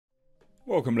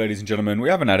Welcome, ladies and gentlemen. We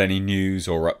haven't had any news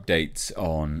or updates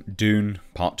on Dune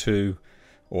Part 2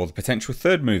 or the potential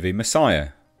third movie, Messiah,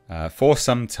 for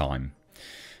some time.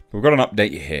 But we've got an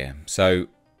update here. So,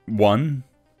 one,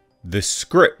 the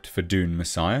script for Dune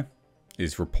Messiah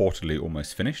is reportedly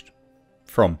almost finished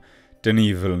from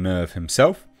Denis Villeneuve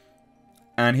himself.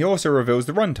 And he also reveals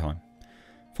the runtime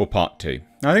for Part 2.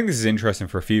 Now, I think this is interesting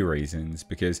for a few reasons,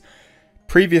 because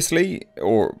previously,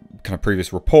 or kind of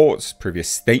previous reports, previous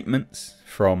statements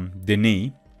from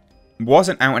Denis,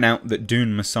 wasn't out and out that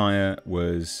Dune Messiah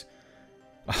was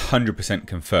 100%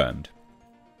 confirmed.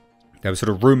 There were sort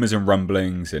of rumours and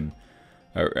rumblings and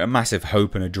a massive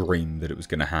hope and a dream that it was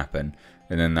going to happen.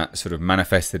 And then that sort of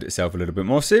manifested itself a little bit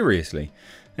more seriously.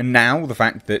 And now the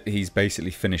fact that he's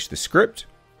basically finished the script,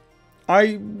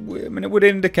 I mean, it would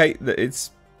indicate that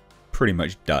it's pretty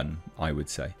much done, I would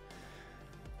say.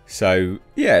 So,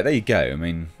 yeah, there you go. I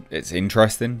mean, it's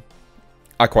interesting.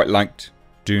 I quite liked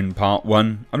Dune Part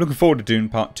 1. I'm looking forward to Dune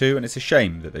Part 2, and it's a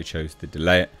shame that they chose to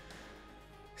delay it.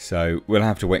 So, we'll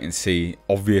have to wait and see,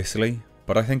 obviously.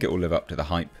 But I think it will live up to the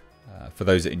hype for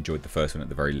those that enjoyed the first one at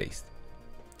the very least.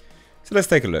 So, let's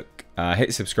take a look.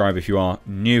 Hit subscribe if you are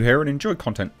new here and enjoy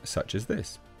content such as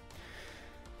this.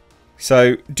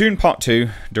 So, Dune Part 2,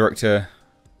 director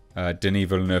Denis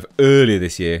Villeneuve earlier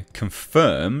this year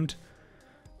confirmed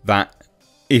that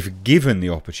if given the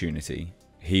opportunity,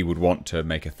 he would want to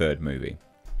make a third movie.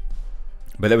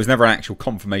 But there was never an actual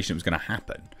confirmation it was going to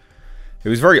happen. It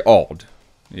was very odd,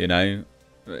 you know.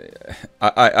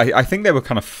 I think they were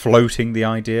kind of floating the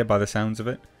idea by the sounds of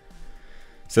it.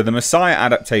 So the Messiah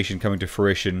adaptation coming to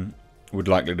fruition would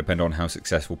likely depend on how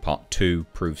successful Part 2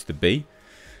 proves to be.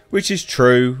 Which is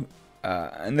true.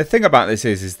 And the thing about this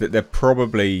is that they're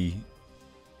probably...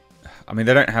 I mean,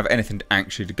 they don't have anything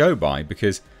actually to go by,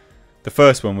 because the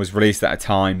first one was released at a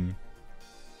time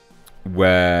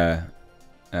where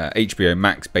HBO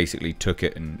Max basically took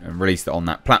it and released it on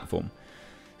that platform.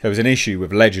 There was an issue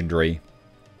with Legendary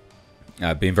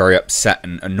being very upset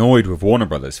and annoyed with Warner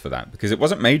Brothers for that, because it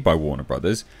wasn't made by Warner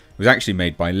Brothers. It was actually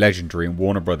made by Legendary, and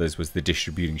Warner Brothers was the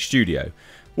distributing studio.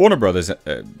 Warner Brothers,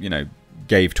 you know,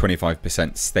 gave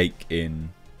 25% stake in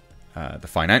the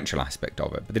financial aspect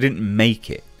of it, but they didn't make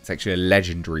it. It's actually a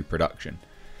Legendary production.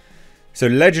 So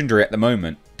Legendary at the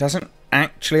moment doesn't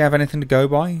actually have anything to go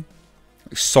by.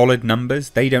 Solid numbers.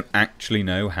 They don't actually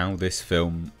know how this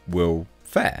film will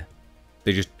fare.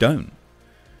 They just don't.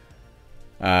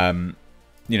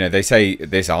 You know, they say,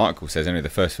 this article says only the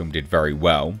first film did very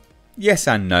well. Yes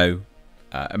and no.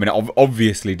 I mean, it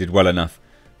obviously did well enough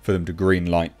for them to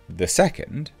greenlight the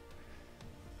second.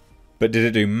 But did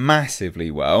it do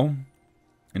massively well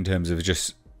in terms of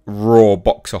just raw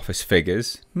box office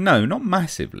figures? No, not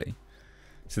massively.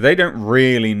 So they don't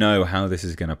really know how this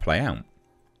is going to play out.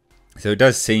 So it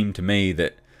does seem to me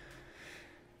that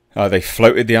they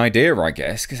floated the idea, I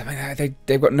guess, because I mean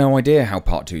they've got no idea how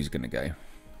Part 2 is going to go.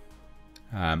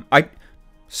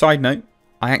 Side note,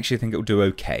 I actually think it'll do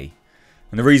okay,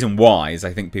 and the reason why is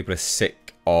I think people are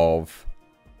sick of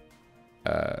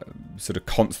sort of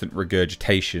constant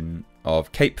regurgitation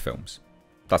of cape films.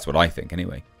 That's what I think,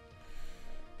 anyway.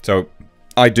 So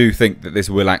I do think that this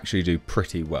will actually do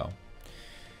pretty well.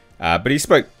 But he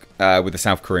spoke with the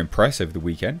South Korean press over the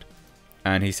weekend,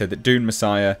 and he said that Dune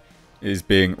Messiah is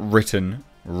being written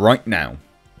right now.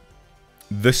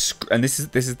 And this is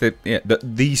the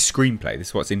screenplay. This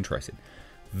is what's interesting.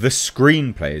 The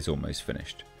screenplay is almost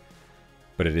finished,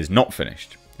 but it is not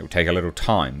finished. It will take a little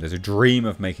time. There's a dream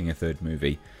of making a third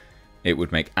movie. It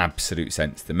would make absolute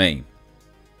sense to me.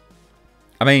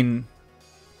 I mean,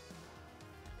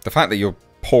 the fact that you're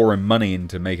pouring money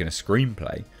into making a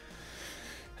screenplay,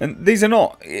 and these are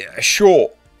not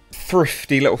short,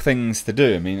 thrifty little things to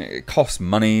do. I mean, it costs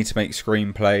money to make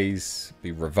screenplays,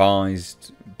 be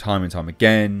revised time and time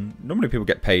again. Normally people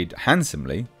get paid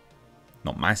handsomely,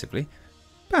 not massively,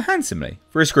 but handsomely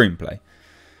for a screenplay.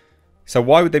 So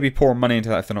why would they be pouring money into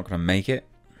that if they're not going to make it?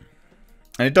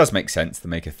 And it does make sense to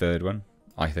make a third one,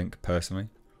 I think, personally.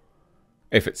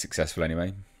 If it's successful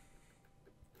anyway.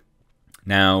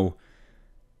 Now,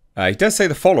 he does say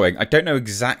the following. I don't know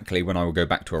exactly when I will go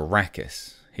back to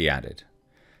Arrakis, he added.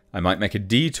 I might make a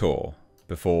detour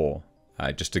before,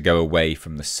 just to go away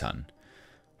from the sun.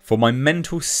 For my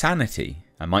mental sanity,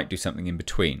 I might do something in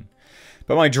between.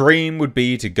 But my dream would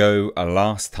be to go a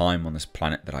last time on this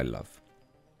planet that I love.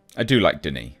 I do like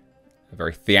Denis. A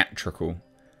very theatrical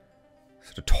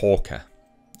sort of talker.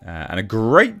 And a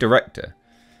great director,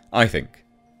 I think.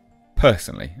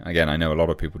 Personally. Again, I know a lot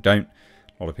of people don't.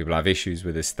 A lot of people have issues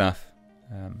with his stuff.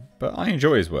 But I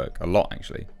enjoy his work a lot,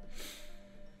 actually.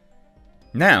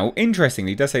 Now,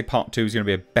 interestingly, he does say Part 2 is going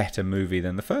to be a better movie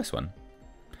than the first one.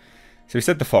 So he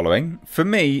said the following: "For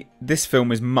me, this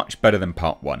film is much better than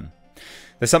Part 1.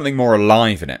 There's something more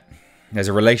alive in it. There's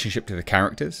a relationship to the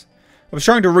characters. I was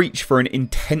trying to reach for an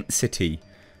intensity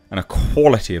and a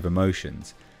quality of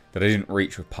emotions that I didn't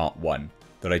reach with Part 1,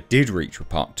 that I did reach with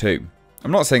Part 2.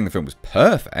 I'm not saying the film was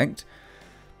perfect,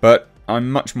 but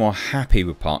I'm much more happy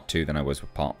with Part 2 than I was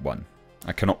with Part 1.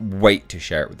 I cannot wait to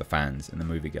share it with the fans and the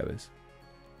moviegoers."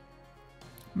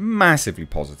 Massively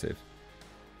positive.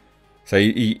 So,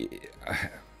 you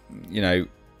know,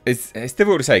 it's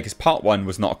difficult to say because Part 1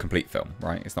 was not a complete film,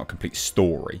 right? It's not a complete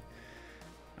story.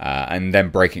 And then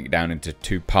breaking it down into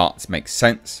 2 parts makes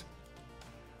sense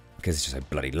because it's just so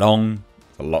bloody long.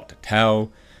 There's a lot to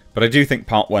tell. But I do think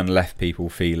Part 1 left people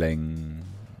feeling,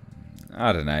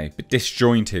 I don't know, a bit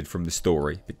disjointed from the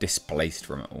story, a bit displaced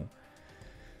from it all.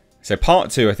 So Part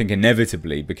 2, I think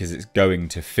inevitably, because it's going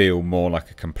to feel more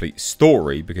like a complete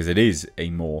story, because it is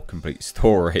a more complete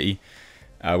story,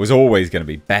 was always going to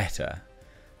be better.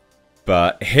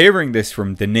 But hearing this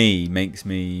from Denis makes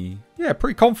me,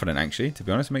 pretty confident actually, to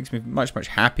be honest. It makes me much, much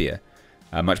happier,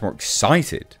 much more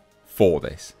excited for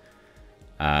this,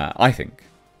 I think.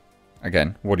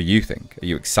 Again, what do you think? Are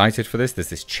you excited for this? Does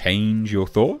this change your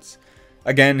thoughts?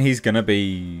 Again, he's going to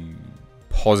be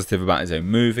positive about his own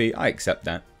movie. I accept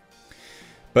that.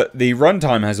 But the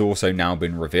runtime has also now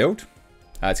been revealed.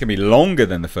 It's going to be longer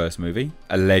than the first movie,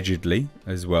 allegedly,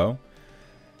 as well.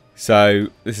 So,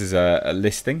 this is a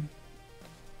listing.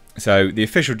 So, the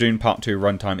official Dune Part 2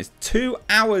 runtime is 2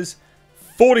 hours,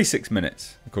 46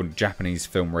 minutes, according to Japanese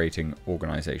Film Rating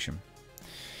Organization.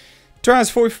 2 hours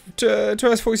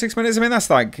 46 minutes. I mean, that's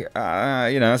like,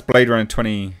 that's Blade Runner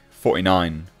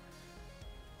 2049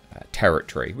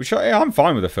 territory. Which I'm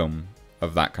fine with a film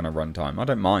of that kind of runtime. I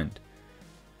don't mind.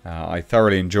 I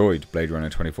thoroughly enjoyed Blade Runner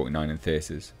 2049 in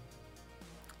theatres.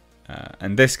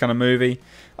 And this kind of movie,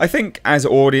 I think as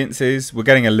audiences, we're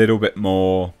getting a little bit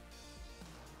more,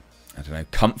 I don't know,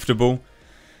 comfortable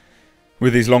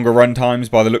with these longer runtimes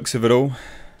by the looks of it all.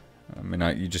 I mean,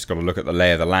 you just got to look at the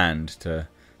lay of the land to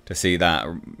see that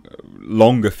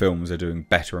longer films are doing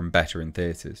better and better in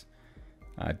theatres.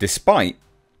 Despite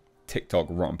TikTok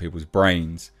rotting people's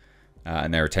brains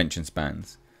and their attention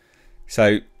spans.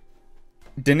 So,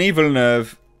 Denis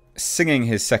Villeneuve singing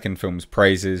his second film's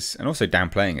praises and also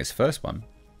downplaying his first one.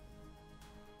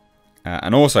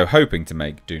 And also hoping to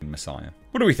make Dune Messiah.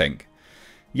 What do we think?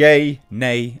 Yay?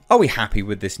 Nay? Are we happy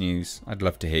with this news? I'd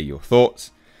love to hear your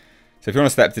thoughts. So if you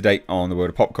want to stay up to date on the world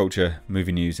of pop culture,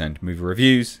 movie news and movie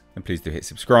reviews, then please do hit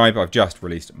subscribe. I've just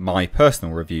released my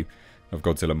personal review of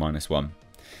Godzilla -1.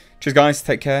 Cheers guys,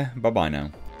 take care, bye bye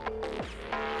now.